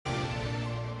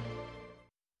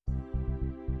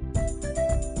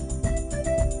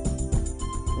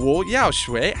我要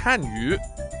学汉语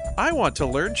I want to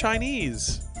learn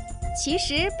Chinese. 其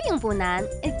实并不难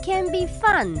It can be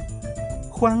fun.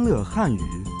 欢乐汉语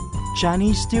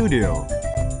Chinese Studio.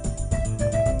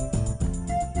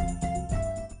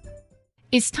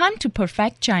 It's time to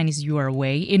perfect Chinese your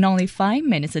way in only 5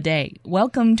 minutes a day.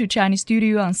 Welcome to Chinese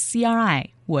Studio on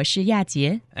CRI. 我是亚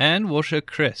杰 And 我是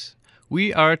Chris.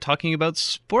 We are talking about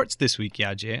sports this week,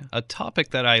 Yaje, a topic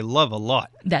that I love a lot.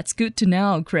 That's good to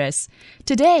know, Chris.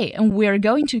 Today, we're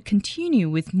going to continue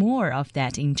with more of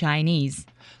that in Chinese.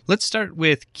 Let's start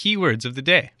with keywords of the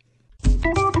day.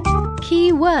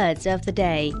 Keywords of the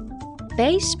day.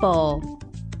 Baseball,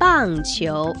 棒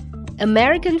球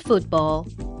American football,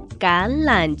 橄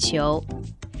榄球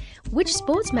Which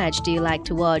sports match do you like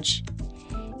to watch?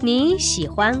 你喜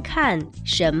欢看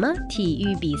什么体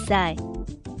育比赛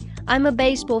I'm a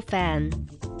baseball fan.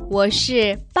 我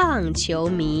是棒球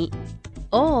迷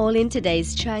All in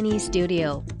today's Chinese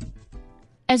studio.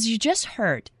 As you just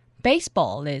heard,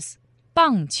 baseball is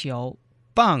棒球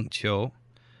棒球.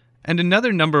 And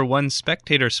another number one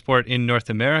spectator sport in North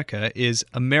America is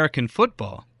American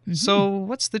football. Mm-hmm. So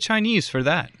what's the Chinese for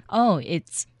that? Oh,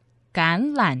 it's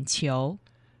橄榄球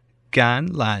橄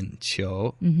榄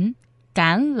球.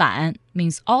橄榄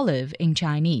means olive in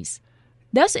Chinese.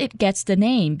 Thus it gets the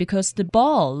name because the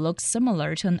ball looks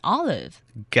similar to an olive.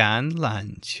 橄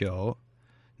榄球.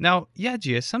 Now,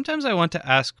 Yajie, sometimes I want to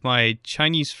ask my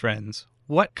Chinese friends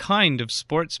what kind of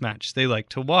sports match they like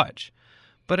to watch.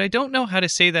 But I don't know how to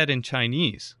say that in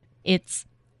Chinese. It's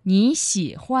你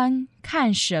喜欢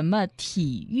看什么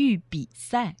体育比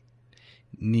赛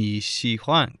你喜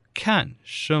欢看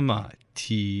什么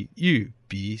体育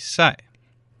比赛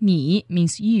你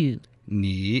means you.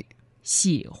 你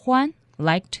喜欢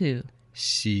like to.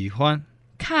 喜欢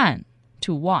看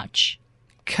to watch.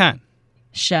 看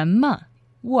什么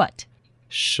what.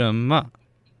 什么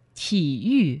体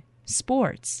育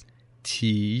sports.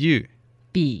 体育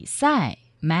比赛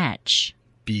match.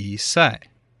 比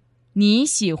赛你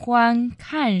喜欢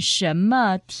看什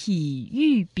么体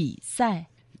育比赛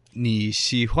你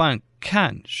喜欢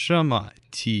看什么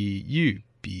体育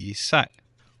比赛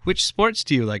Which sports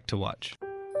do you like to watch?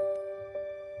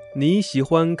 你喜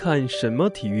欢看什么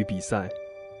体育比赛？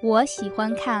我喜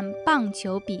欢看棒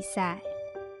球比赛。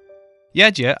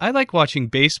 Yajie, I like watching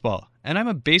baseball, and I'm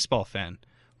a baseball fan.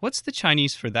 What's the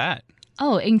Chinese for that?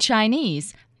 Oh, in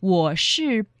Chinese, 我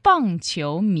是棒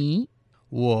球迷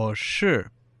我是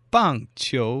棒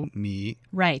球迷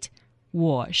Right,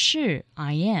 我是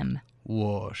I am.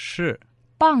 我是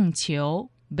棒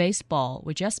球 baseball,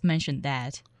 we just mentioned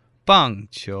that. 棒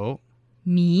球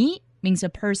迷 means a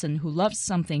person who loves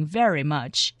something very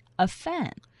much, a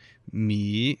fan.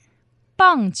 迷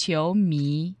棒球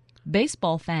迷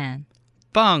baseball fan.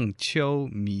 棒球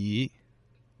迷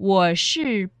我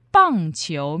是棒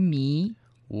球迷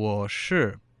我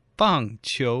是棒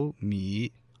球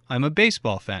迷 I'm a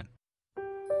baseball fan.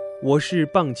 我是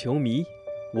棒球迷，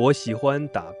我喜欢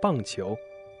打棒球。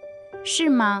是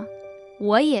吗？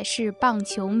我也是棒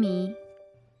球迷。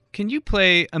 Can you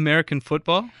play American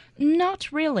football? Not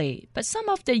really, but some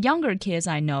of the younger kids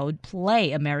I know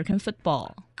play American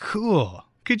football. Cool.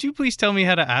 Could you please tell me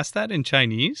how to ask that in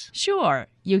Chinese? Sure,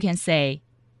 you can say,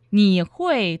 你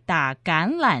会打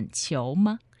橄榄球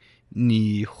吗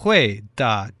你会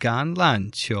打橄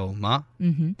榄球吗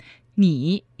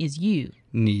你 is you.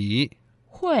 你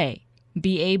会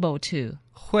be able to.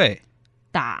 会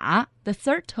打 the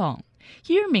third tone.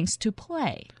 Here means to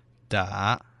play.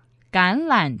 打橄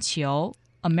榄球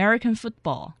American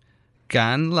football.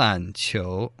 橄榄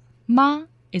球吗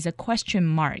is a question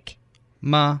mark.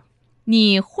 吗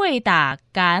你会打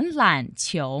橄榄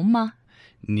球吗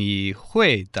你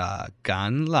会打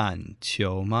橄榄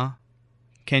球吗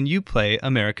Can you play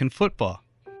American football?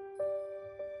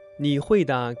 你会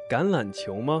打橄榄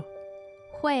球吗？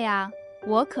会啊，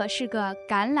我可是个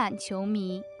橄榄球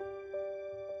迷。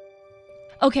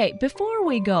 Okay, before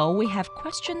we go, we have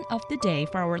question of the day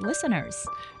for our listeners.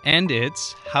 And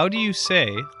it's, how do you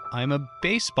say, I'm a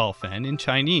baseball fan in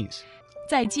Chinese?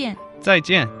 再见再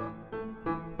见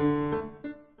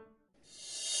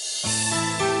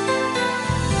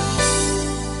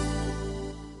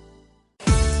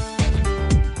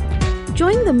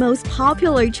Join the most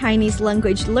popular Chinese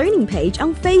language learning page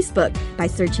on Facebook by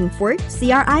searching for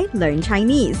CRI Learn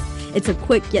Chinese. It's a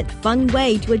quick yet fun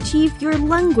way to achieve your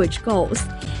language goals.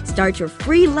 Start your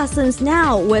free lessons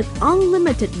now with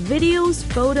unlimited videos,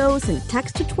 photos, and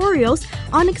text tutorials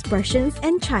on expressions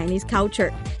and Chinese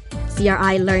culture.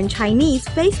 CRI Learn Chinese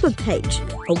Facebook page.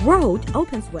 A world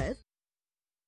opens with